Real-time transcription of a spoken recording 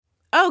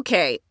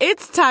Okay,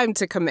 it's time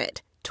to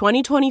commit.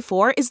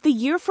 2024 is the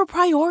year for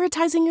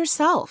prioritizing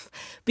yourself.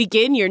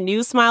 Begin your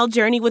new smile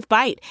journey with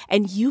Byte,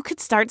 and you could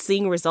start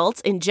seeing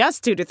results in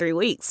just 2 to 3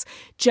 weeks.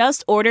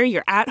 Just order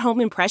your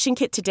at-home impression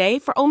kit today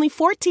for only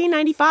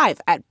 $14.95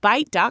 at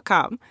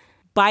Byte.com.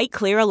 Byte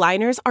Clear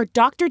aligners are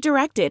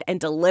doctor-directed and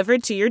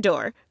delivered to your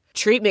door.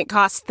 Treatment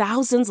costs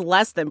thousands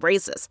less than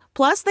braces.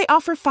 Plus, they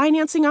offer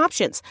financing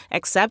options,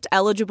 accept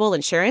eligible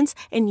insurance,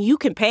 and you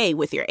can pay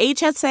with your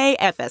HSA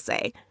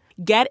FSA.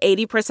 Get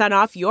 80%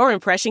 off your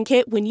impression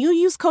kit when you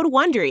use code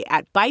WONDERY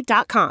at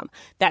Byte.com.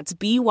 That's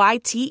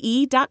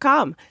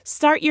BYTE.com.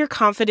 Start your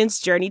confidence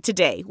journey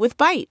today with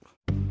Byte.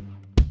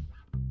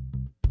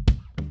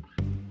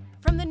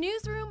 From the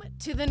newsroom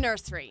to the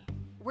nursery,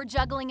 we're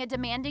juggling a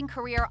demanding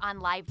career on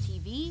live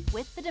TV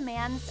with the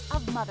demands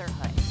of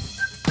motherhood.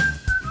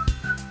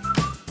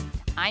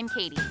 I'm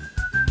Katie.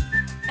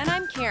 And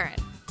I'm Karen.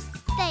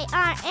 They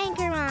are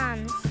Anchor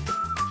Moms.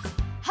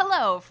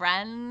 Hello,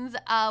 friends.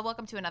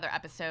 Welcome to another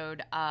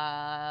episode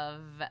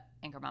of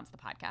Anchor Moms, the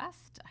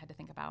podcast. I had to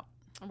think about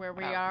where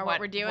we are, what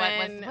we're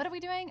doing. What are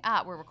we doing?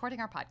 We're recording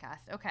our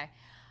podcast. Okay.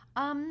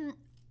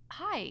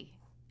 Hi.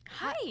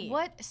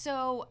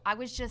 So I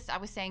was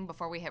saying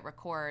before we hit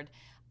record,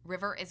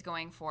 River is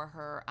going for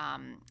her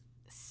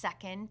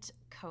second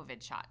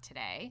COVID shot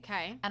today.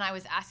 Okay. And I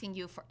was asking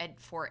you for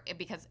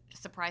because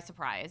surprise,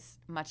 surprise,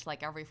 much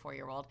like every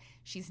 4-year-old,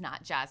 she's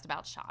not jazzed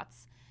about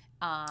shots.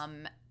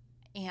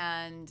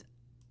 And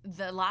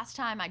the last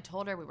time I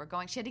told her we were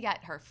going, she had to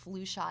get her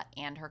flu shot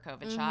and her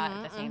COVID shot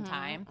at the same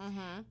time.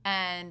 Mm-hmm.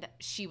 And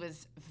she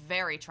was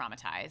very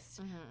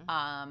traumatized.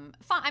 Fine.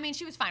 I mean,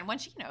 she was fine.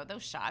 Once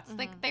those shots,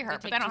 they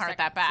hurt, but they don't hurt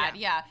that bad.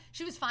 Yeah.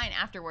 She was fine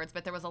afterwards,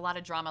 but there was a lot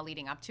of drama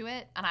leading up to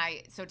it. And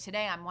so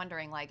today I'm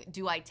wondering,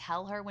 do I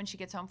tell her when she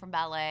gets home from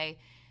ballet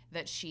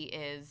that she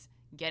is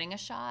getting a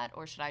shot,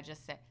 or should I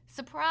just say,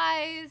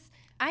 surprise?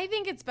 I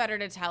think it's better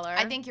to tell her.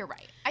 I think you're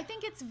right. I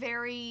think it's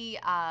very,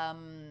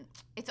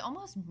 it's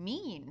almost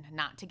mean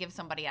not to give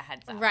somebody a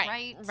heads up,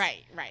 right?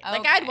 Right. Okay.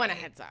 Like, I'd want a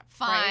heads up.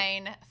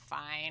 Fine.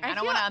 I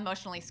don't want to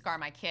emotionally scar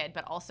my kid,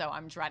 but also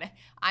I'm dreading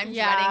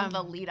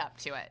the lead up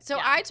to it. So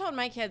I told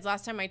my kids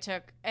last time I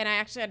took, and I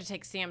actually had to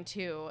take Sam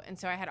too, and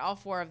so I had all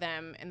 4 of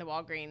them in the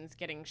Walgreens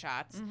getting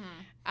shots.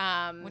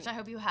 Mm-hmm. Which I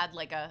hope you had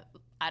a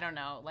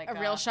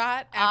real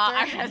shot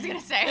after. I was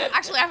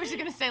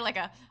going to say like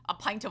a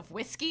pint of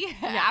whiskey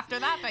after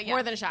that, but yeah.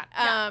 More than a shot.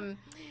 Yeah.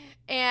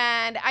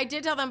 And I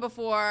did tell them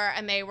before,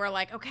 and they were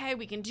like, okay,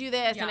 we can do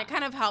this. Yeah. And it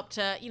kind of helped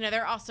to,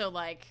 they're also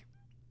like,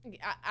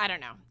 I don't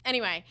know.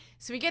 Anyway,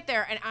 so we get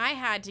there, and I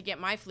had to get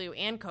my flu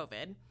and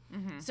COVID.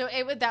 Mm-hmm. So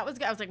I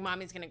was like,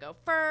 Mommy's going to go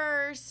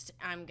first.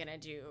 I'm going to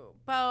do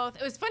both.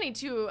 It was funny,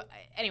 too.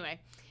 Anyway,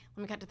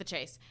 let me cut to the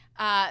chase.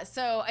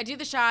 So I do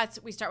the shots.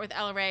 We start with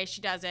Ella Ray. She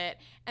does it.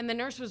 And the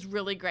nurse was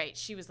really great.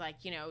 She was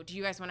like, do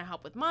you guys want to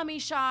help with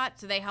Mommy's shot?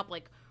 So they help,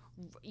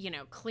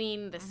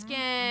 clean the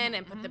skin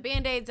and put the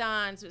Band-Aids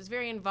on. So it was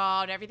very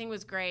involved. Everything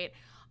was great.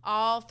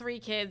 All 3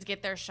 kids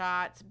get their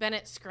shots.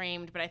 Bennett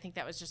screamed, but I think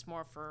that was just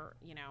more for,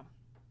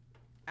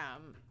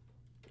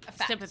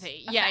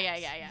 sympathy. Effect.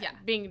 Yeah.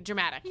 Being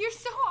dramatic. You're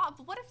so off.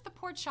 What if the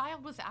poor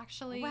child was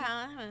actually...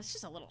 Well, it's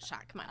just a little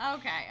shot. Come on.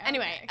 Okay.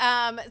 Anyway,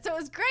 so it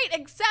was great,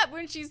 except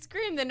when she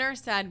screamed, the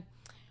nurse said,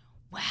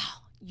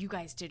 wow, you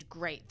guys did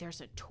great.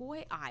 There's a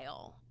toy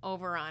aisle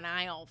over on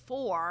aisle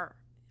 4.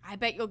 I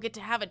bet you'll get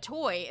to have a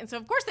toy. And so,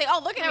 of course, they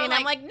all look at me, and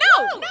I'm like, no,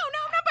 I'm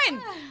not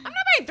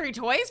buying 3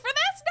 toys for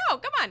this. No,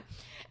 come on.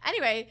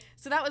 Anyway,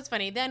 so that was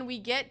funny. Then we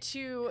get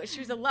to, she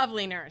was a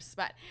lovely nurse,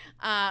 but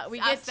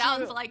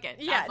sounds like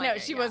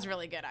it. She was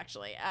really good,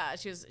 actually.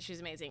 She was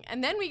amazing.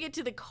 And then we get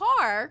to the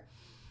car,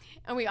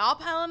 and we all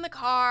pile in the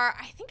car.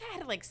 I think I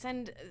had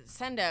to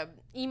send a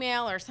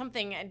email or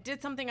something. I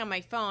did something on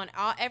my phone.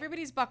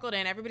 Everybody's buckled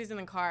in. Everybody's in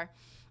the car,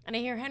 and I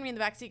hear Henry in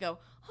the backseat go,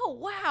 "Oh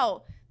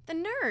wow, the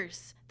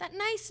nurse, that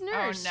nice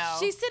nurse. Oh no,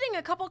 she's sitting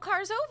a couple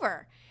cars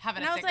over."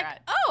 Having a cigarette.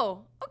 I was like,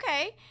 "Oh,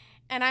 okay."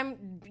 And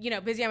I'm,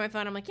 busy on my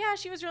phone. I'm like, "Yeah,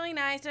 she was really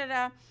nice." Da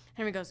da.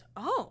 Henry goes,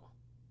 "Oh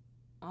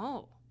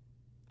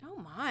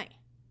my,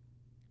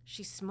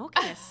 she's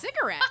smoking a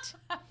cigarette."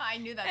 I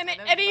knew that.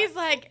 And he's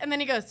like, and then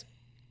he goes,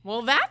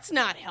 "Well, that's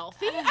not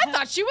healthy. I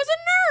thought she was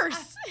a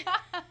nurse."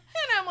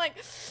 And I'm like,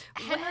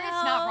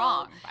 Henry's not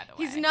wrong, by the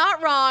way. He's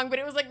not wrong, but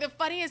it was like the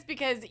funniest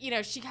because,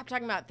 she kept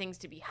talking about things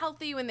to be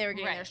healthy when they were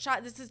getting their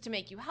shot. This is to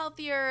make you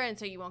healthier and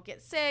so you won't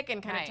get sick,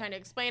 and kind of trying to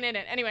explain it.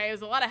 And anyway, it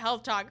was a lot of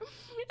health talk.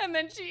 And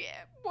then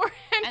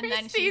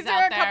Henry sees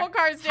her a couple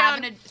cars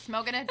down.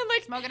 Smoking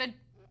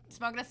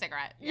a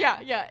cigarette.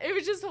 Yeah. It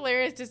was just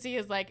hilarious to see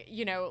his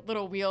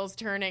little wheels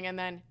turning, and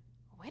then,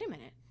 wait a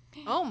minute.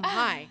 Oh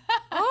my.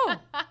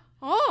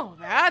 oh,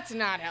 that's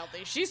not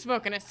healthy. She's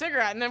smoking a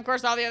cigarette. And then, of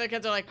course, all the other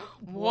kids are like,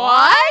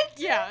 what?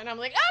 Yeah. And I'm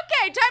like,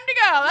 okay, time to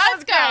go. That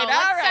was go. great.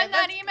 Let's All right. send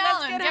that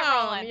email and get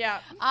rolling. Yeah.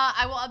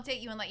 I will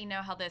update you and let you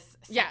know how this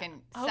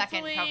second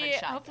COVID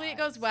shot Hopefully it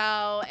goes. goes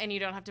well and you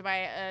don't have to buy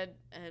a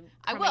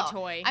I crummy will.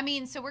 toy. I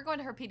mean, so we're going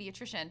to her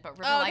pediatrician, but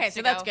River Oh, likes okay, to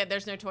so go. that's good.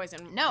 There's no toys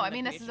in. No, in I the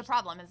mean, this is the pediatrician.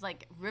 problem. Is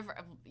like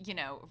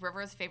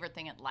River's favorite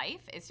thing in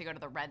life is to go to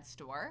the Red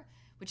store,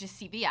 which is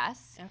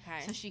CVS.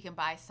 Okay. So she can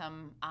buy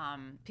some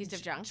Piece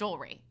of junk?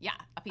 jewelry. Yeah,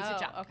 a piece of Oh,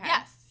 junk. okay.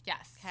 Yes.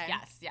 Okay.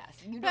 Yes.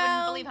 You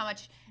Well- wouldn't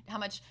believe how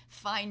much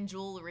fine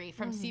jewelry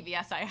from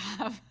CVS I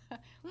have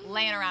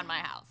laying around my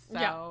house. So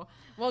Yeah.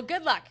 Well,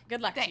 good luck.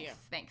 Good luck to you.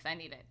 Thanks. I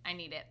need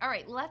it. All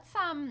right,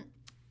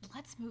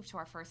 let's move to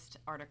our first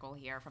article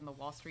here from the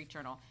Wall Street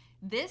Journal.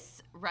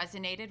 This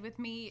resonated with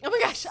me. Oh my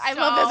gosh, I so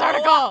love this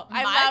article.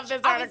 I much. love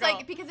this I was article.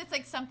 like, because it's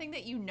like something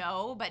that you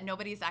know, but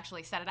nobody's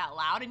actually said it out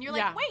loud, and you're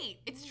like, Yeah. wait,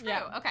 it's true.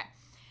 Yeah. Okay,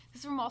 this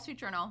is from Wall Street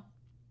Journal.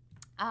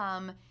 I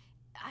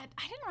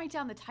didn't write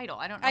down the title.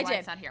 I don't know why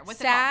it's not here.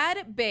 What's it called?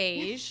 Sad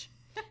Beige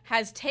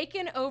has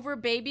taken over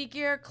baby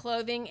gear,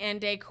 clothing, and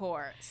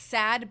decor.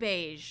 Sad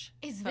Beige.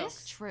 Is folks.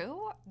 this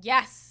true?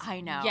 Yes.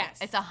 I know. Yes.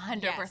 It's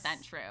 100%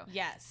 Yes. true.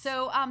 Yes.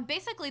 So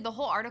basically, the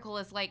whole article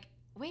is like,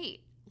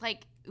 wait,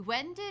 like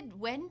when did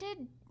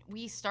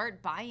we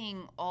start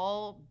buying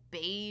all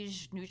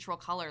beige neutral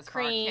colors for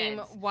our cream,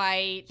 kids?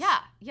 white,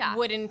 Yeah.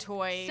 wooden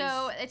toys.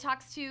 So it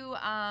talks to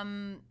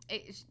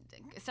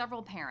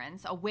several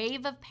parents, a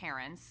wave of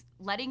parents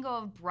letting go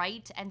of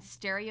bright and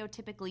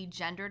stereotypically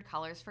gendered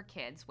colors for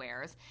kids'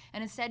 wears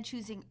and instead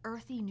choosing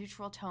earthy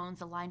neutral tones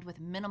aligned with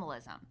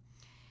minimalism.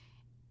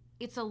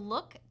 It's a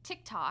look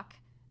TikTok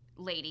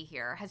lady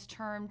here has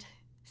termed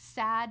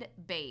sad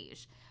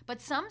beige, but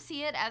some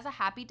see it as a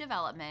happy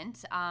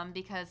development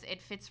because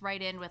it fits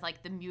right in with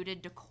like the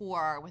muted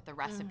decor with the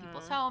rest of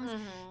people's homes.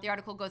 The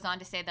article goes on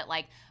to say that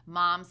like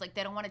moms, like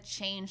they don't want to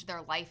change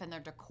their life and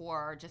their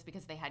decor just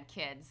because they had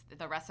kids.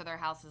 The rest of their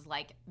house is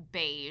like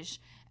beige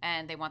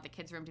and they want the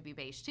kids' room to be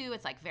beige too.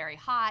 It's like very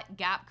hot.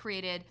 Gap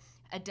created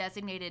a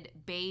designated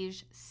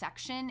beige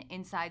section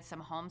inside some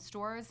home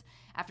stores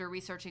after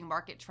researching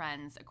market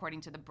trends,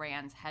 according to the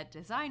brand's head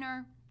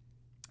designer.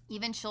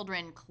 Even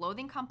children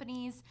clothing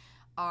companies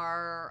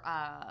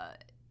are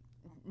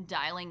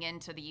dialing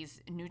into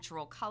these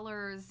neutral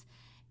colors.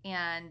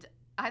 And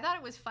I thought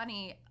it was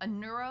funny. A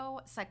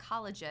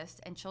neuropsychologist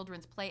and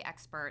children's play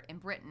expert in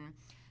Britain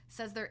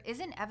says there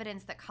isn't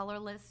evidence that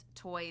colorless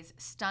toys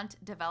stunt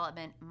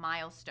development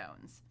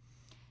milestones.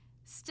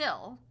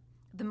 Still,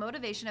 the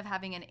motivation of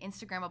having an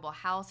Instagrammable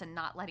house and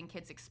not letting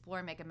kids explore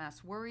and make a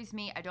mess worries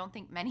me. I don't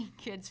think many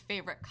kids'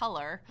 favorite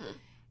color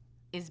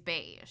is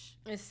beige.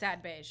 It's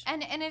sad beige.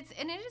 And it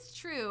is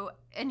true.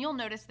 And you'll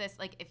notice this,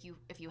 like if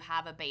you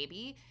have a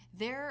baby,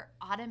 they're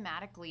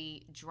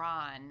automatically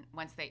drawn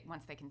once they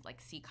can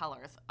like see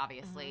colors,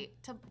 obviously,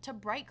 to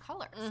bright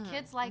colors.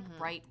 Kids like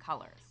bright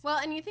colors. Well,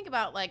 and you think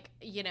about like,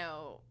 you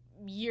know,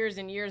 years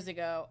and years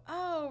ago,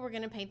 oh, we're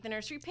going to paint the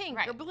nursery pink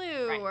or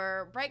blue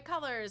or bright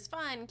colors,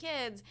 fun,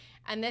 kids.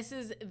 And this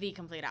is the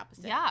complete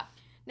opposite. Yeah.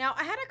 Now,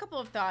 I had a couple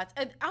of thoughts.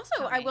 And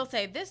also, I will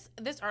say this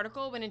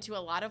article went into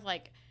a lot of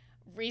like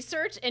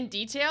research in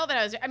detail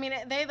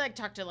they like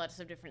talked to lots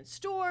of different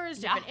stores,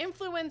 different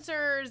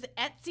influencers.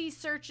 Etsy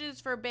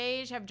searches for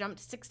beige have jumped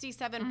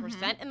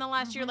 67% in the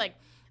last year. Like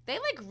they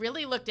like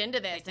really looked into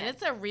this and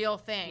it's a real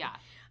thing. Yeah.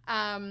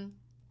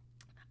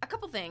 A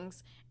couple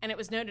things, and it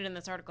was noted in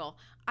this article.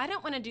 I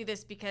don't want to do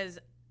this because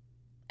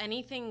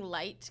anything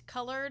light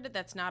colored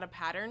that's not a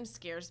pattern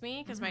scares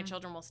me because my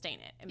children will stain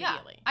it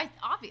immediately. Yeah,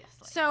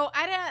 obviously. So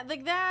I don't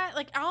like that.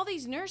 Like all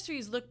these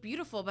nurseries look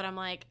beautiful, but I'm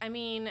like, I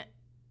mean,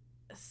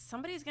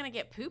 somebody's gonna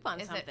get poop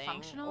on something, it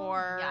functional?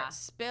 or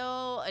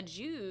spill a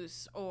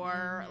juice,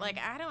 or like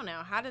I don't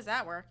know. How does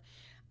that work?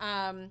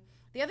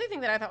 The other thing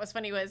that I thought was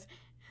funny was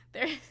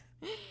there.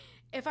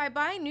 If I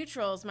buy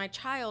neutrals, my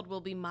child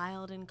will be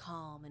mild and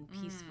calm and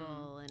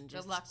peaceful and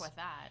just. Good luck with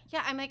that.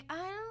 Yeah, I'm like, I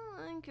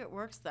don't think it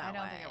works that way.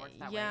 I don't think it works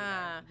that way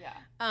either.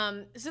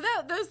 Yeah. So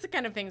those the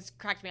kind of things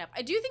cracked me up.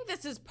 I do think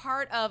this is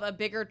part of a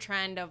bigger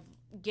trend of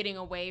getting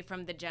away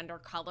from the gender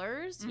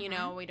colors. You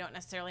know, we don't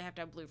necessarily have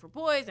to have blue for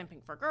boys and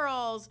pink for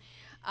girls.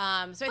 So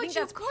I think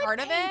that's part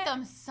of it. Paint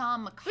them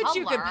some color. But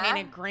you could paint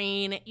it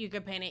green. You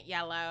could paint it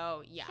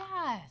yellow. Yeah.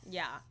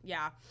 Yes.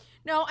 Yeah.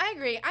 No, I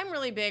agree. I'm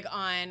really big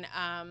on,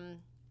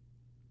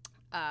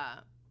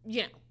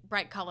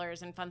 bright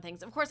colors and fun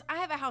things. Of course, I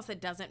have a house that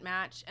doesn't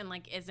match and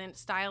like isn't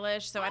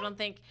stylish. So I don't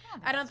think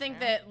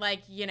that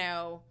like, you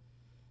know,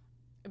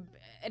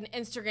 an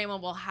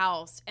Instagrammable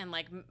house and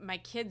like my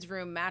kid's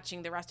room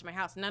matching the rest of my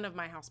house. None of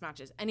my house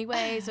matches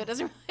anyway, so it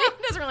doesn't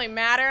really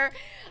matter.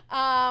 But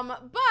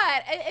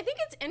I think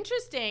it's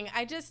interesting.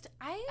 I just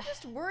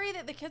worry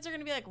that the kids are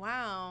going to be like,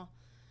 wow.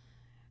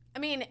 I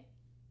mean,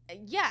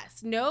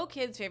 yes, no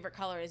kid's favorite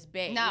color is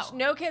beige.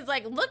 No kid's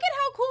like, look at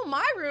how cool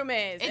my room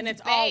is, and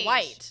it's all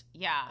white.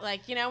 Yeah.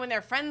 Like, you know, when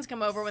their friends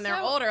come over when they're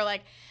older,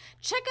 like,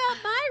 check out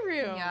my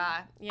room.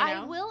 Yeah. You know?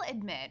 I will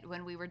admit,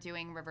 when we were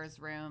doing River's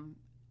room,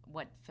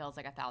 what feels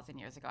like 1,000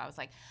 years ago. I was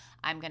like,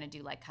 I'm going to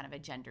do like kind of a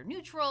gender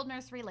neutral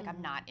nursery. Like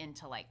I'm not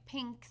into like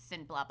pinks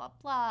and blah, blah,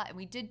 blah. And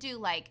we did do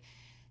like,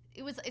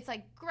 it's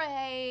like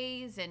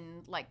grays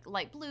and like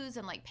light blues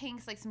and like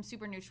pinks, like some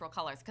super neutral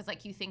colors. Cause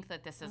like you think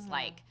that this is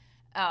like,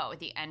 oh,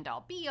 the end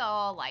all be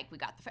all, like we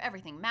got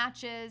everything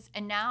matches.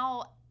 And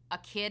now a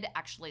kid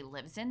actually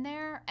lives in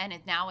there, and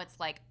now it's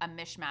like a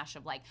mishmash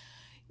of like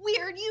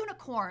weird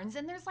unicorns,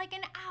 and there's like an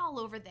owl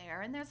over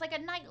there, and there's like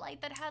a nightlight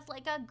that has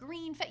like a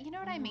green you know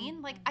what I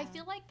mean? Like I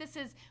feel like this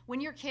is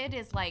when your kid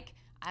is like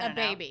a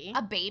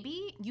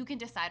baby, you can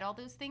decide all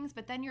those things,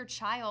 but then your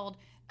child,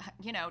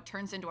 you know,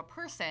 turns into a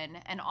person,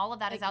 and all of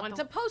that is out. Wants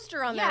a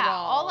poster on their wall.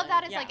 wall. All of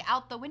that is like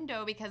out the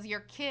window because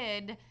your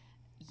kid,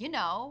 you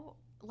know,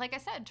 like I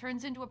said,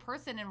 turns into a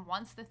person and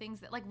wants the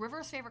things that, like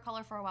River's favorite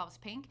color for a while was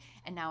pink,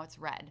 and now it's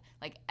red.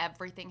 Like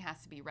everything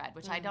has to be red,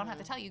 which I don't have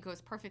to tell you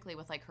goes perfectly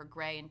with like her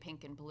gray and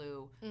pink and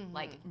blue,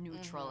 like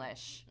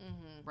neutral-ish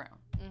room.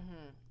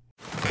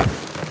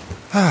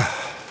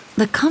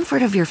 The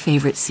comfort of your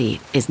favorite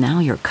seat is now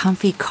your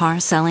comfy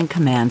car selling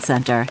command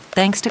center,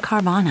 thanks to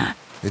Carvana.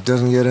 It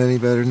doesn't get any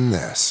better than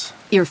this.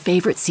 Your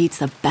favorite seat's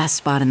the best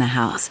spot in the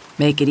house.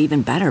 Make it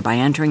even better by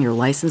entering your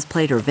license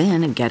plate or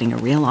VIN and getting a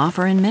real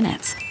offer in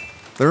minutes.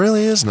 There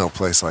really is no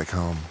place like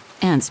home.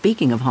 And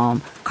speaking of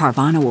home,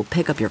 Carvana will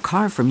pick up your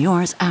car from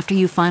yours after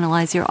you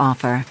finalize your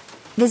offer.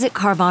 Visit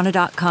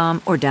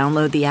Carvana.com or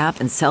download the app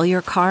and sell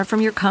your car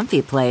from your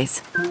comfy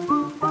place.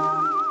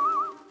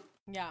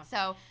 Yeah.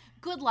 So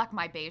good luck,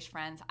 my beige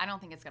friends. I don't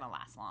think it's going to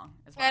last long.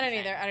 I don't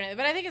either.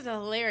 But I think it's a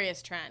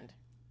hilarious trend.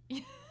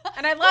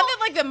 And I love that,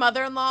 like, the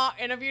mother-in-law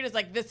interviewed is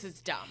like, this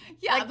is dumb.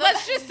 Yeah. Like,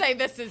 let's just say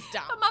this is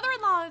dumb. The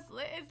mother-in-law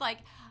is like,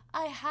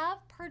 I have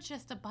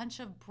purchased a bunch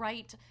of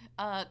bright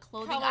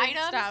clothing Colored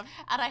items, stuff.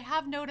 and I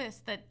have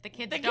noticed that the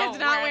kids The don't kid's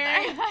not wear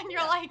wearing them. And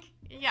you're like,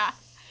 yeah.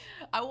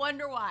 I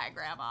wonder why,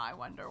 Grandma. I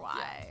wonder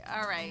why.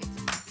 Yeah. All right.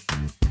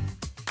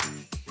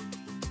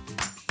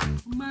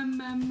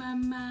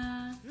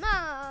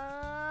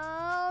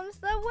 Mom's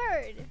the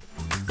word.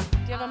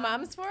 Do you have a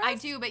mom's for us? I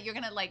do, but you're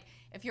going to, like,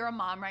 if you're a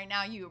mom right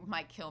now, you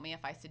might kill me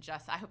if I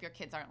suggest. I hope your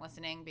kids aren't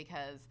listening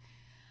because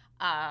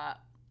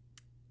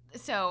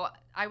so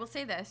I will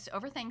say this: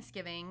 over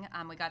Thanksgiving,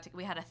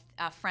 we had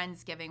a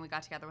Friendsgiving. We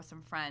got together with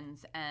some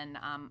friends, and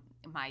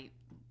my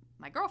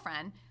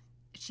girlfriend,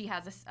 she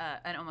has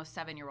an almost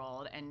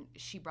 7-year-old, and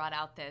she brought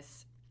out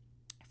this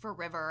for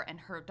River and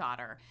her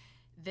daughter,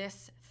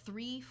 this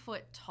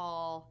 3-foot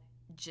tall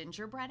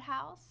gingerbread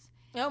house.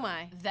 Oh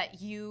my!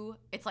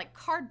 It's like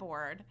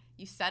cardboard.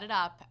 You set it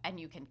up, and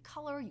you can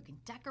color, you can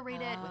decorate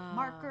it with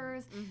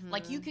markers.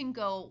 Like you can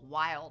go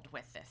wild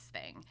with this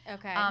thing.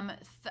 Okay. And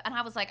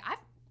I was like,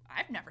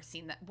 I've never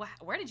seen that.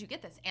 Where did you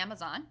get this?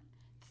 Amazon,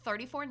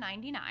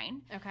 $34.99.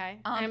 Okay.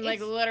 I'm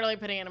like literally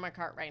putting it in my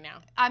cart right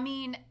now. I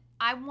mean,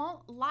 I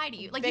won't lie to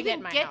you. Like you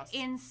can get house.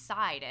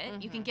 Inside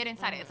it. You can get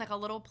inside it. It's like a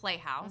little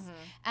playhouse.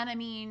 And I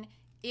mean,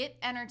 it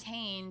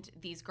entertained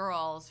these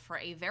girls for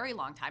a very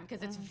long time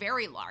because it's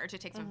very large. It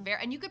takes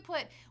and you could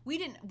put,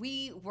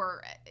 we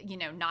were, you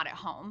know, not at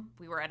home.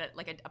 We were at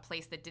a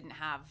place that didn't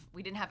have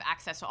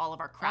access to all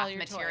of our craft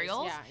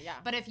materials. Toys. Yeah.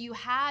 But if you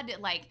had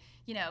like,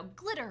 you know,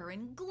 glitter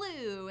and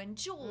glue and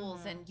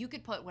jewels and you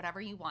could put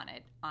whatever you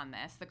wanted on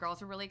this. The girls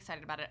were really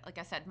excited about it. Like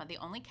I said, the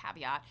only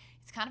caveat,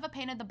 it's kind of a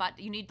pain in the butt.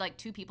 You need like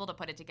 2 people to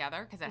put it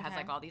together because it has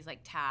like all these like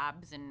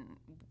tabs and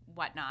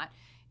whatnot.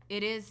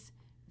 It is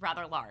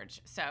rather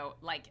large. So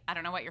like, I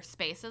don't know what your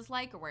space is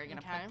like or where you're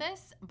going to put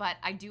this, but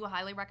I do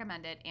highly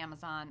recommend it.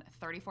 Amazon,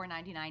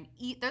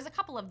 $34.99. There's a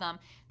couple of them.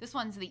 This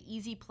one's the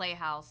Easy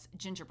Playhouse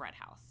Gingerbread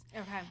House.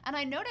 Okay. And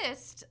I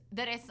noticed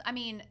that I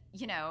mean,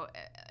 you know,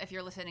 if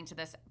you're listening to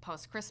this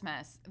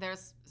post-Christmas,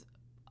 there's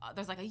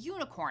like a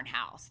unicorn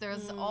house.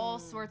 There's all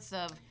sorts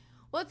of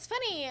Well, it's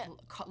funny.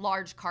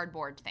 Large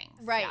cardboard things.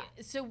 Right.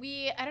 Yeah. So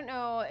I don't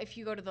know if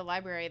you go to the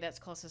library that's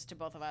closest to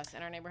both of us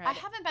in our neighborhood. I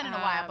haven't been in a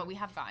while, but we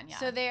have gone, yeah.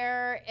 So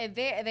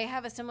they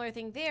have a similar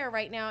thing there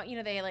right now. You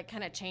know, they like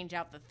kind of change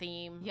out the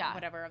theme,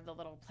 whatever, of the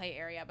little play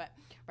area. But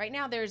right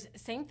now there's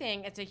same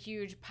thing. It's a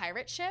huge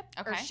pirate ship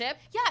or ship.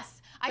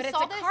 Yes. But it's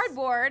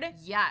cardboard.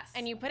 Yes.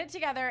 And you put it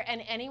together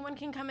and anyone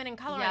can come in and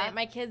color on it.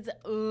 My kids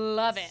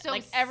love it. So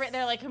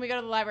they're like, can we go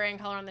to the library and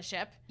color on the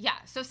ship? Yeah.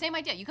 So same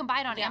idea. You can buy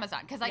it on Amazon.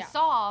 Because I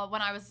saw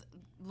when I was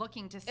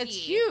looking to see it's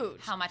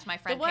huge. How much my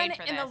friend paid for this.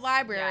 The one in the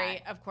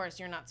library, of course,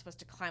 you're not supposed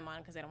to climb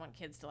on because they don't want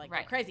kids to go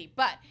crazy.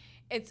 But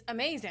it's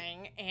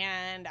amazing,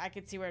 and I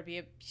could see where it'd be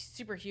a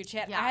super huge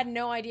hit. Yeah. I had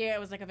no idea it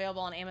was like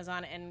available on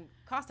Amazon and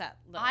cost that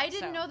little. I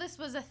didn't know this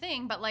was a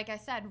thing, but like I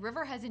said,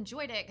 River has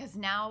enjoyed it because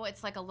now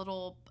it's like a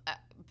little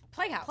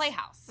playhouse.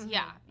 Mm-hmm.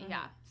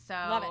 Yeah. So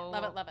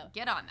love it.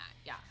 Get on that.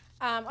 Yeah.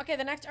 Okay,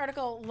 the next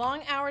article,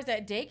 long hours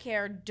at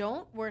daycare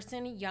don't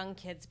worsen young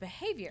kids'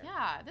 behavior.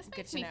 Yeah, this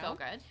makes me feel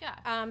good.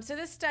 Yeah. So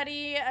this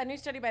study, a new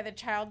study by the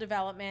Child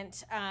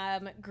Development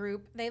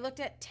Group, they looked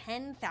at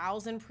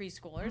 10,000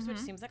 preschoolers, which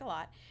seems like a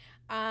lot.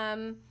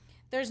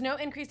 There's no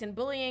increase in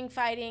bullying,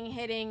 fighting,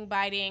 hitting,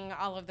 biting,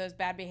 all of those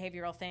bad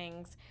behavioral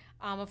things.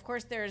 Of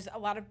course, there's a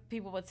lot of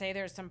people would say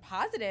there's some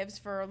positives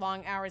for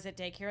long hours at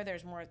daycare.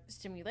 There's more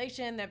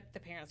stimulation that the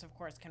parents, of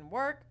course, can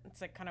work.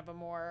 It's like kind of a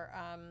more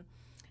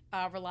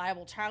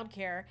reliable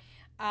childcare.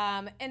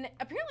 And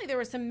apparently there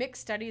were some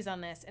mixed studies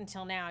on this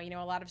until now. You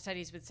know, a lot of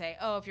studies would say,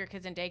 oh, if your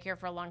kid's in daycare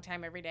for a long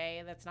time every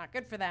day, that's not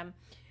good for them.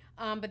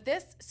 But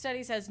this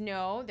study says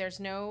no, there's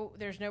no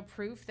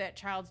proof that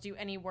childs do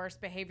any worse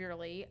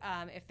behaviorally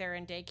if they're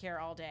in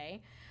daycare all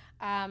day.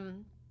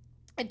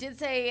 It did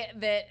say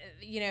that,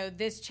 you know,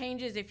 this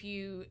changes if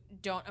you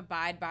don't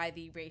abide by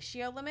the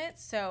ratio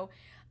limits. So,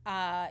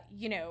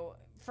 you know,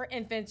 for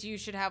infants, you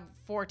should have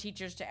 4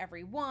 teachers to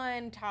every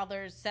 1,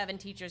 toddlers, 7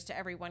 teachers to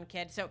every 1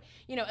 kid. So,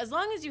 you know, as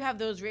long as you have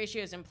those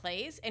ratios in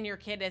place and your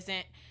kid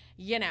isn't,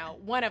 you know,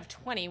 1 of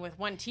 20 with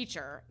 1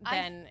 teacher,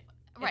 then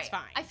it's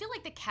fine. I feel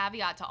like the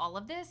caveat to all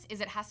of this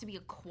is it has to be a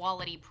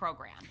quality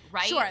program,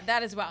 right? Sure,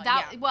 that as well.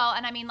 Well,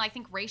 and I mean, I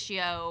think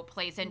ratio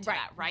plays into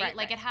that, right?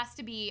 Like it has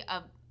to be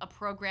a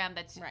program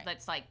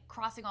that's like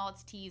crossing all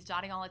its T's,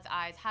 dotting all its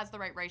I's, has the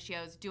right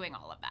ratios, doing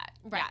all of that.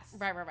 Right. Yes.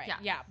 Right.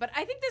 Yeah. But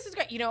I think this is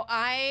great. You know,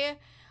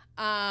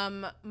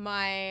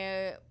 my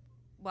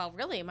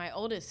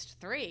oldest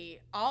 3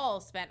 all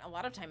spent a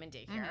lot of time in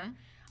daycare.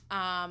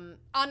 On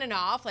and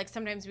off. Like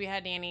sometimes we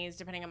had nannies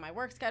depending on my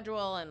work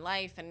schedule and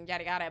life and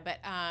yada yada. But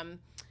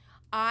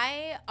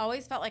I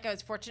always felt like I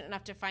was fortunate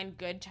enough to find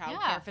good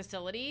childcare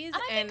facilities.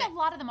 And I think a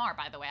lot of them are,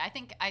 by the way. I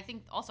think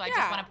also I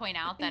just want to point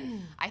out that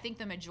I think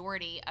the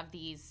majority of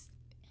these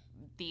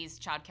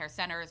childcare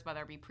centers,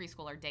 whether it be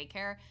preschool or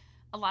daycare,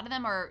 a lot of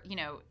them are, you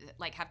know,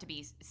 like have to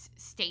be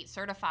state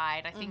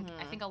certified. I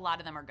think a lot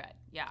of them are good.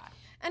 Yeah.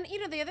 And,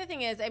 you know, the other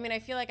thing is, I mean, I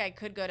feel like I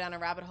could go down a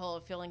rabbit hole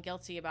of feeling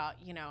guilty about,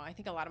 you know, I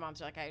think a lot of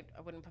moms are like, I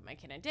wouldn't put my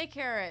kid in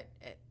daycare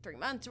at 3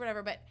 months or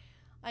whatever. But,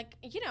 like,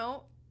 you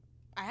know,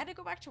 I had to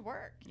go back to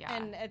work. Yeah.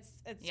 And it's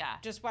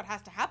just what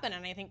has to happen.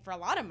 And I think for a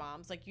lot of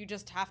moms, like, you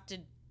just have to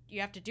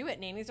do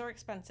it. Nannies are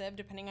expensive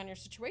depending on your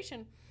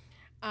situation.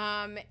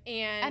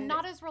 And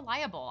not as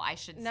reliable, I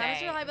should say. Not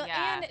as reliable.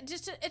 Yeah. And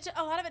just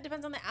a lot of it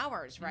depends on the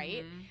hours,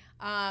 right?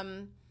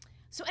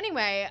 So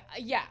anyway,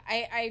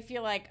 I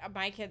feel like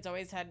my kids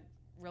always had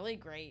really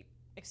great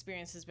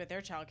experiences with their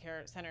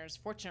childcare centers,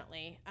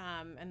 fortunately.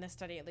 And this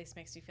study at least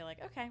makes me feel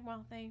like, okay,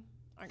 well, they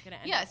aren't going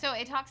to end up. So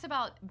it talks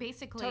about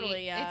basically,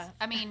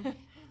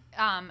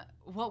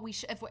 what we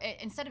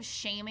instead of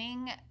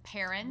shaming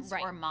parents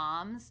or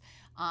moms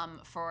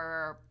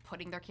for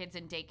putting their kids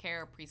in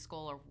daycare or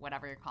preschool or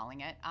whatever you're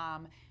calling it,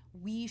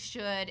 we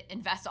should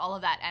invest all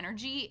of that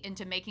energy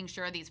into making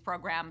sure these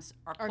programs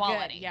are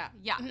quality. Good.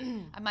 Yeah.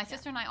 My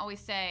sister and I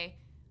always say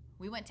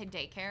we went to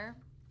daycare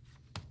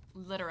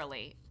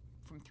literally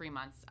from 3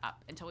 months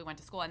up until we went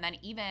to school. And then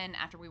even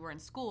after we were in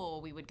school,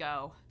 we would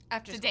go to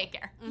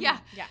daycare. Mm-hmm. Yeah.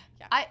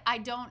 I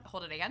don't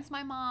hold it against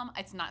my mom.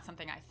 It's not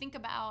something I think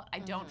about. I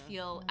don't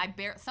feel,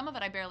 some of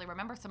it I barely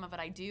remember. Some of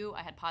it I do.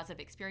 I had positive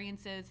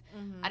experiences.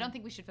 I don't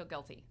think we should feel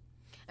guilty.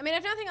 I mean,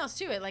 if nothing else,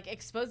 too, it like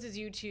exposes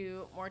you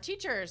to more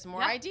teachers,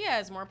 more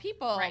ideas, more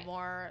people,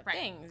 more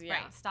things. Yeah.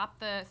 Right. Stop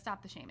the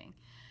shaming.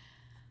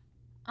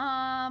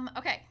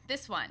 Okay,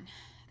 this one,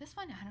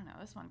 I don't know.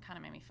 This one kind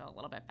of made me feel a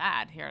little bit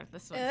bad here.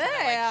 This one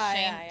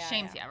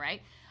shames you,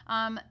 right?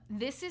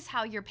 This is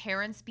how your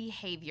parents'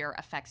 behavior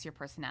affects your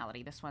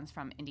personality. This one's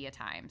from India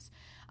Times.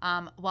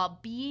 While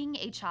being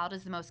a child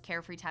is the most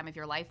carefree time of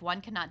your life, one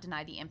cannot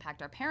deny the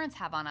impact our parents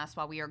have on us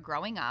while we are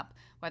growing up.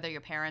 Whether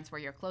your parents were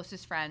your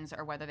closest friends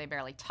or whether they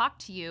barely talk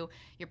to you,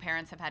 your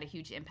parents have had a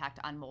huge impact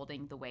on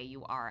molding the way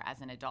you are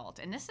as an adult.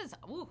 And this is,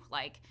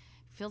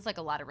 feels like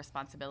a lot of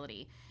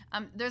responsibility.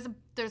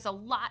 There's a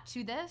lot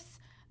to this.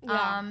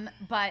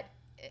 But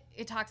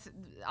it talks,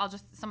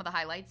 some of the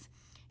highlights.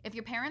 If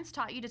your parents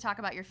taught you to talk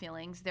about your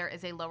feelings, there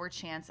is a lower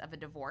chance of a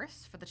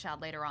divorce for the child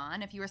later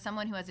on. If you are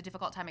someone who has a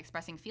difficult time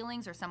expressing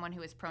feelings or someone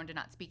who is prone to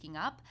not speaking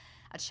up,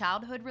 a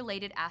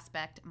childhood-related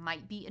aspect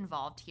might be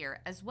involved here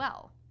as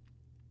well.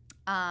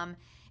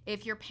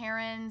 If your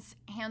parents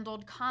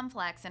handled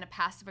conflicts in a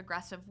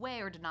passive-aggressive way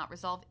or did not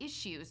resolve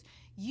issues,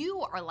 you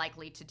are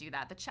likely to do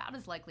that. The child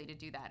is likely to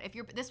do that.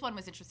 This one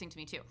was interesting to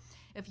me too.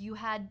 If you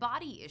had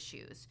body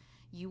issues,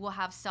 you will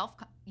have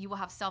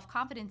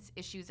self-confidence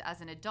issues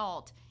as an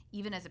adult.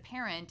 Even as a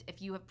parent,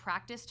 if you have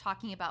practiced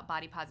talking about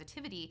body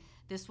positivity,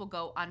 this will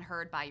go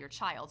unheard by your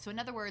child. So in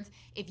other words,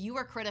 if you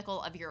are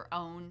critical of your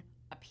own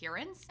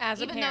appearance,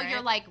 even though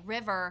you're like,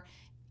 River,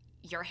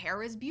 your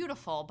hair is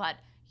beautiful, but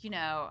you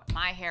know,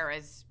 my hair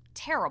is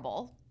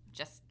terrible,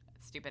 just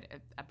stupid,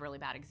 a really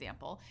bad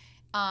example.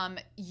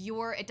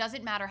 It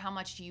doesn't matter how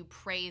much you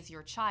praise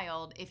your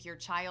child. If your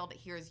child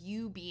hears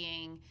you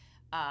being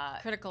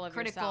critical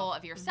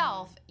of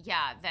yourself,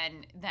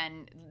 then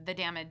the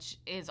damage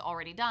is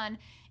already done,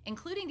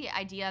 including the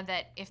idea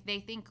that if they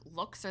think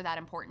looks are that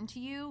important to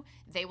you,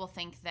 they will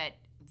think that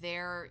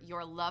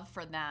your love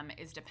for them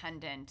is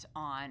dependent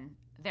on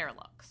their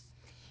looks.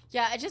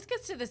 Yeah, it just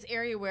gets to this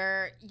area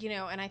where, you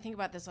know, and I think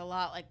about this a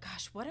lot, like,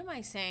 gosh, what am I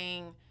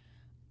saying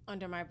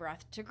under my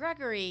breath to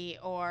Gregory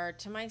or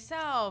to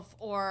myself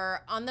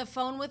or on the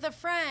phone with a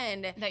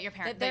friend that your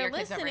parents, that they're that your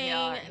kids over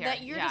listening here.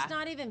 that you're just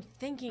not even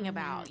thinking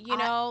about, you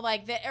know,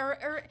 like that,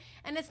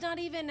 and it's not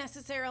even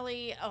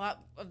necessarily a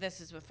lot of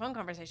this is with phone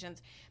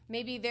conversations.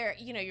 Maybe they're,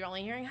 you know, you're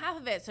only hearing half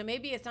of it, so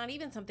maybe it's not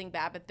even something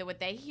bad, but what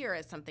they hear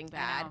is something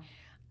bad.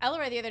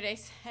 Ellery the other day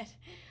said,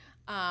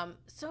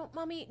 "So,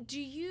 Mommy, do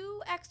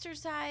you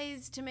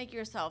exercise to make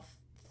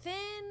yourself thin?"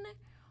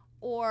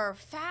 Or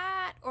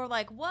fat, or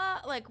like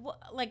what, like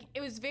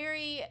it was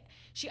very.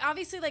 She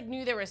obviously like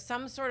knew there was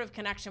some sort of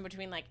connection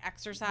between like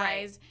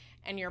exercise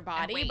and your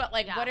body, weight, but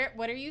like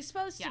what are you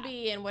supposed to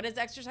be, and what is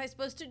exercise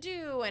supposed to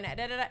do, and da,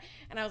 da, da.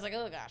 And I was like,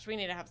 oh gosh, I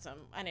need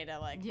to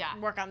like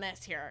work on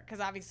this here, because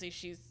obviously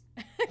she's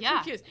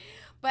confused.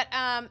 But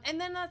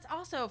and then that's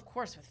also of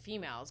course with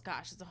females,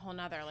 gosh, it's a whole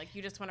nother, like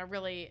you just want to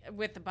really,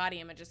 with the body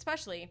image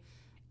especially.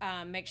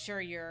 Make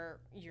sure you're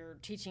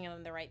teaching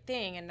them the right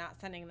thing and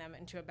not sending them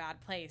into a bad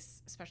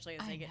place, especially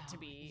as they get to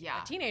be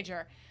a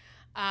teenager.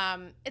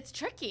 It's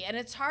tricky, and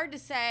it's hard to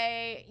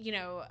say. You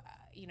know,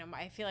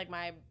 I feel like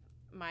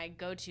my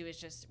go-to is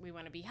just we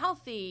want to be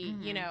healthy.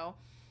 You know,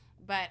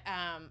 but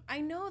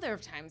I know there are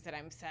times that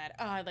I'm said,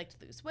 oh, I'd like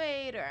to lose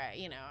weight, or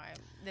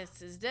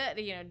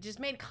just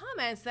made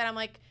comments that I'm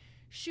like,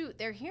 shoot,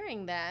 they're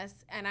hearing this,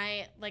 and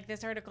I like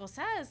this article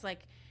says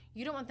like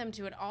you don't want them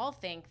to at all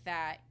think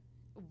that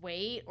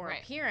weight or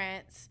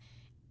appearance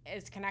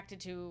is connected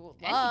to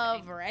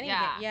love or anything.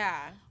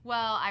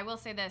 Well, I will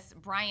say this,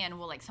 Brian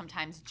will like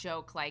sometimes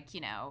joke like,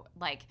 you know,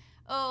 like,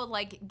 oh,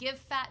 like give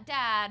fat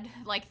dad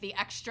like the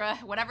extra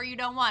whatever you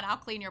don't want, I'll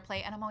clean your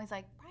plate. And I'm always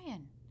like,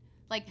 Brian,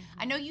 like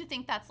I know you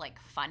think that's like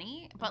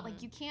funny, but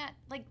like you can't,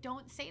 like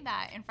don't say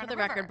that in front of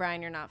the record,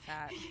 Brian, you're not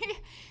fat.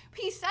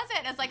 He says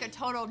it as like a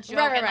total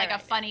joke and like a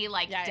funny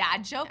like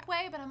dad joke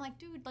way, but I'm like,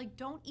 dude, like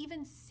don't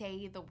even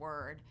say the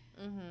word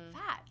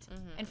fat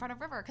in front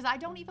of River, because I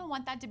don't even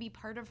want that to be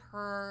part of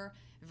her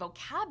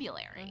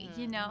vocabulary,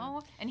 you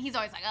know? And he's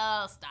always like,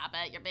 oh, stop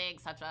it, you're being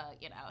such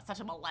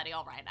a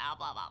millennial right now,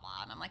 blah, blah,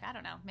 blah. And I'm like, I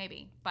don't know,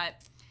 maybe.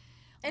 But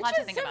a lot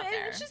to think about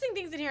there. Interesting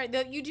things in here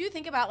that you do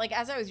think about, like,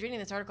 as I was reading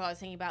this article, I was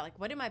thinking about, like,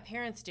 what did my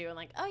parents do? And,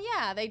 like, oh,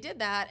 yeah, they did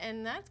that,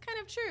 and that's kind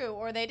of true.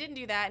 Or they didn't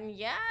do that, and,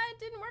 yeah, it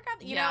didn't work out.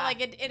 You know,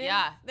 like, it is,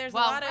 there's a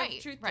lot of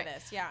truth to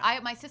this.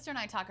 My sister and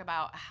I talk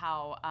about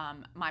how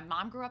my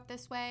mom grew up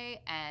this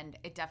way, and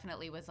it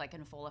definitely was, like,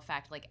 in full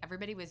effect. Like,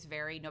 everybody was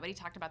nobody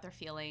talked about their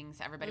feelings.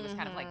 Everybody was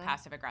kind of, like,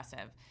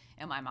 passive-aggressive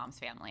in my mom's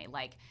family.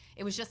 Like,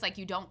 it was just, like,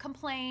 you don't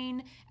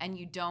complain, and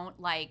you don't,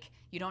 like,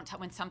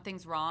 when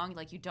something's wrong,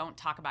 like, you don't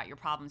talk about your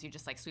problems. You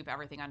just, like, sweep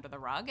everything under the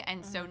rug.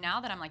 And so now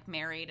that I'm, like,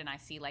 married and I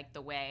see, like,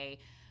 the way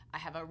I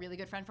have a really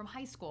good friend from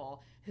high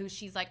school who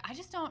she's like, I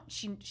just don't,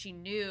 she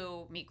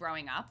knew me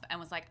growing up and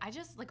was like, I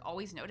just, like,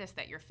 always noticed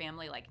that your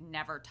family, like,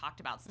 never talked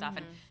about stuff.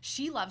 And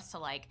she loves to,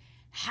 like,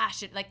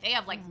 hash it. Like, they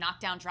have, like,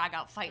 knockdown,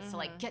 drag-out fights to,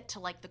 like, get to,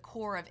 like, the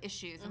core of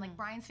issues. And, like,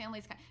 Brian's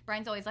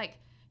always, like,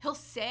 he'll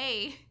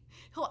say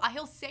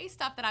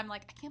stuff that I'm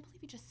like, I can't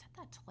believe you just said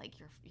that to like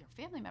your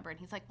family member. And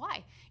he's like,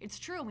 why? It's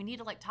true. And we need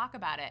to like talk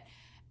about it.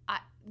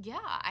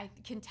 I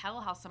can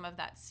tell how some of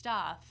that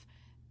stuff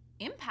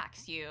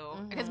impacts you,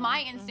 because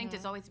my instinct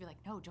is always to be like,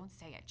 no, don't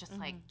say it. Just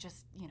like,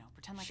 you know,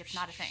 pretend like it's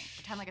not a thing.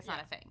 Pretend like it's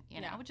not a thing,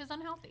 you know, which is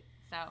unhealthy.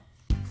 So.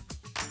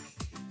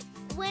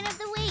 Win of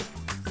the week.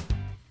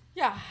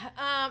 Yeah.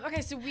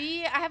 Okay. So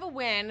I have a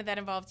win that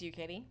involves you,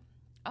 Katie.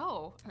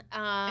 Oh,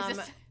 is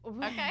this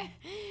okay?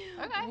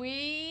 Okay.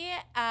 We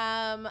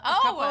a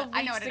couple of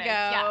weeks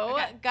ago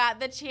got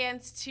the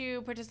chance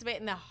to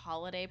participate in the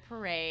holiday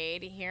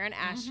parade here in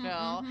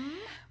Asheville,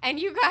 and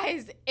you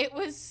guys, it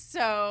was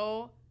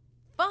so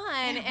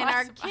fun, and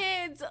our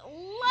kids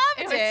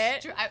loved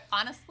it.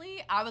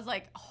 Honestly, I was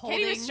like holding.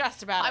 Katie was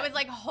stressed about it. I was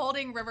like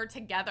holding River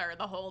together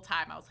the whole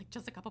time. I was like,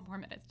 just a couple more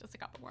minutes.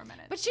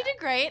 But she did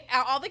great.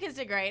 All the kids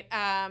did great.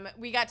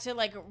 We got to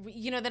like,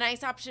 you know, the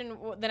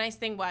nice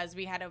thing was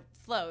we had a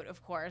float,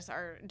 of course,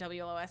 our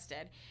WLOS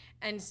did.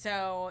 And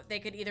so they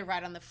could either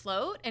ride on the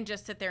float and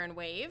just sit there and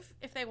wave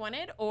if they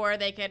wanted, or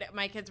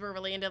my kids were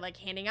really into like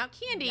handing out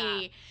candy.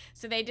 Yeah.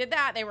 So they did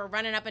that. They were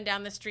running up and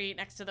down the street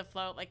next to the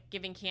float, like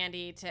giving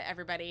candy to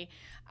everybody.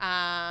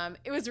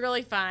 It was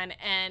really fun,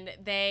 and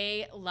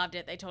they loved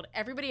it. They told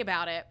everybody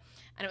about it.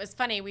 And it was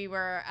funny. We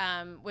were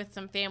with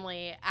some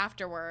family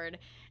afterward,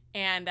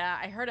 and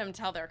I heard them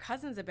tell their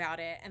cousins about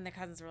it, and the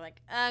cousins were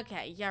like,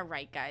 okay, yeah,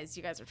 right, guys.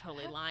 You guys are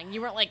totally lying.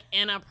 You weren't, like,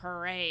 in a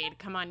parade.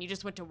 Come on, you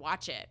just went to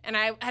watch it. And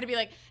I had to be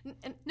like,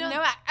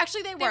 no,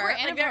 actually they were.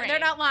 In a parade. They're They're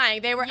not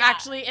lying. They were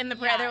actually in the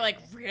parade. They're like,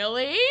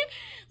 really?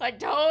 Like,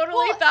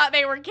 totally thought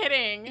they were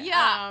kidding.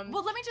 Yeah.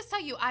 Well, let me just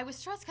tell you, I was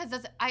stressed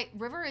because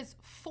River is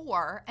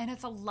 4, and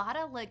it's a lot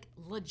of, like,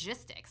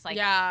 logistics. Like,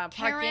 Karen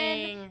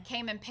parking.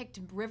 Came and picked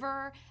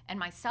River and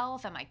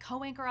myself and my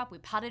co-anchor up. We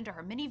piled into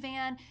her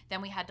minivan.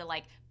 Then we had to,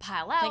 like,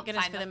 pile out,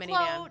 find the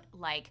float,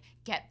 like,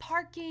 get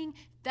parking.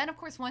 Then, of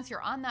course, once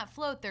you're on that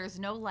float, there's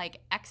no, like,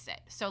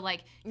 exit. So,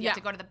 like, you have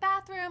to go to the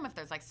bathroom. If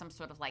there's, like, some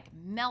sort of, like,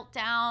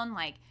 meltdown,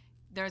 like,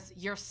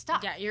 you're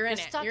stuck. Yeah, you're in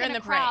stuck you're in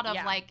the crowd parade,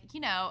 of, like, you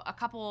know, a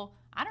couple,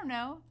 I don't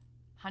know,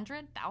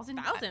 100,000?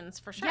 Thousands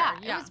for sure. Yeah,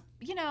 it was,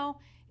 you know,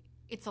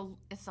 it's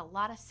a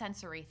lot of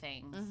sensory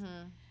things.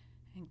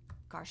 And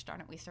gosh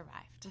darn it, we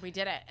survived. We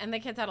did it. And the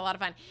kids had a lot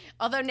of fun.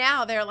 Although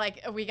now they're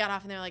like, we got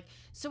off and they're like,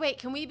 so wait,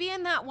 can we be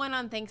in that one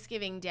on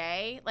Thanksgiving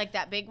Day? Like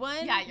that big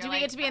one? Yeah, Do we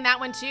get to be in that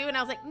one too? And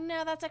I was like,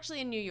 no, that's actually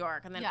in New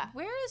York. And then,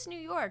 where is New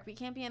York? We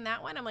can't be in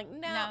that one? I'm like,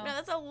 no,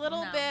 that's a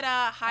little bit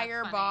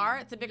higher bar.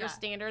 It's a bigger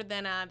standard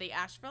than the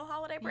Asheville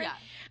holiday parade.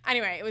 Yeah.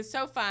 Anyway, it was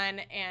so fun.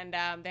 And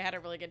they had a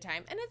really good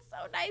time. And it's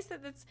so nice that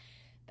it's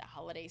the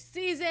holiday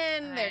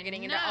season. They're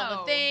getting into all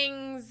the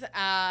things.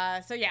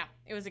 So yeah,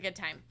 it was a good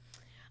time.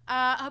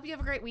 I hope you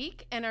have a great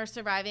week and are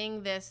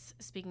surviving this,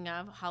 speaking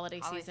of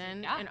holiday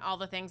season and all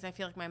the things. I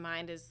feel like my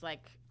mind is like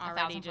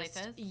already just,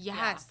 places.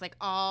 Yes, like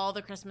all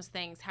the Christmas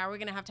things. How are we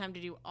going to have time to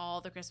do all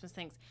the Christmas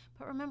things?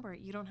 But remember,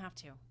 you don't have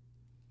to.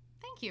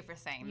 Thank you for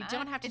saying that. You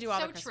don't have to do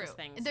all the Christmas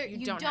things.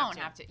 You don't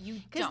have to.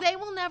 Because they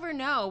will never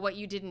know what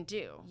you didn't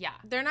do. Yeah.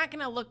 They're not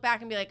going to look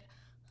back and be like,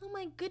 oh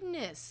my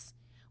goodness.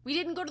 We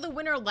didn't go to the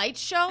Winter Lights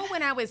show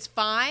when I was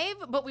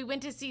 5, but we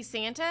went to see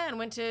Santa and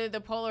went to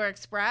the Polar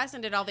Express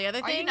and did all the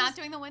other things. Are you not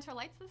doing the Winter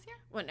Lights this year?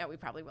 Well, no, we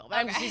probably will. But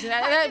I'm just using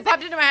that. That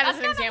popped into my head as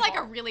an example. That's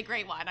like a really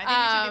great one. I think we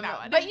should do that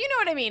one. But you know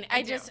what I mean.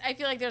 I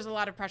feel like there's a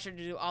lot of pressure to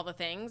do all the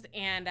things.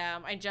 And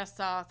I just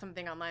saw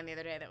something online the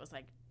other day that was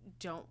like,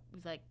 don't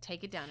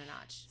take it down a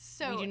notch.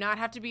 So we do not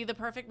have to be the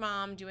perfect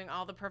mom doing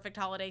all the perfect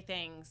holiday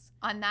things.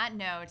 On that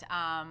note,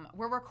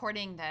 we're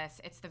recording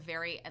this. It's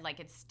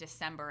it's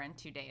December in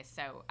 2 days,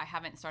 so I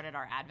haven't started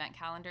our advent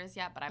calendars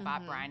yet. But I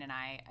bought Brian and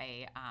I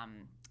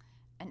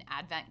an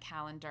advent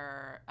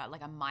calendar,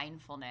 like a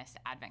mindfulness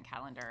advent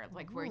calendar,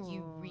 like where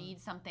you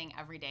read something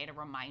every day to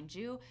remind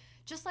you,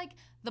 just like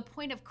the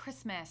point of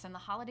Christmas and the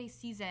holiday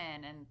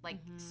season, and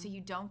so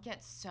you don't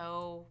get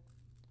so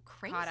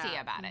crazy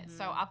about it.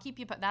 So I'll keep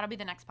you. That'll be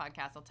the next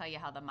podcast. I'll tell you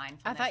how the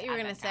mindfulness. I thought you were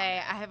going to say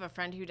I have a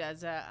friend who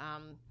does a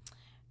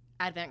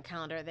advent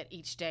calendar that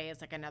each day is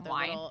like another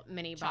little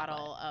mini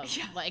bottle of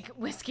like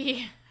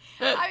whiskey.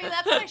 I mean,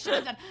 that's what I should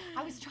have done.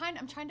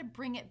 I'm trying to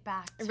bring it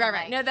back. To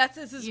right. No,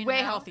 this is way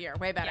healthier,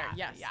 way better.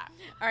 Yes. Yeah.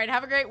 All right.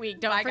 Have a great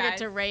week. Don't forget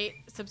to rate,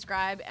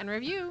 subscribe, and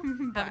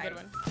review. Have a good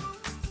one.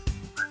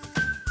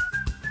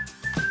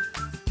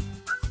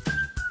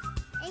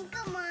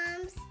 Anchor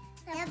Moms,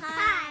 the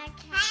podcast.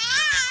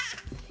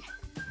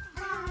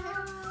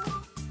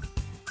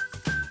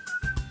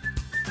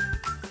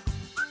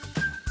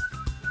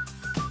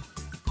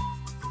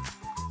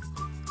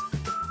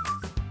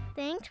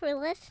 Thanks for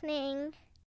listening.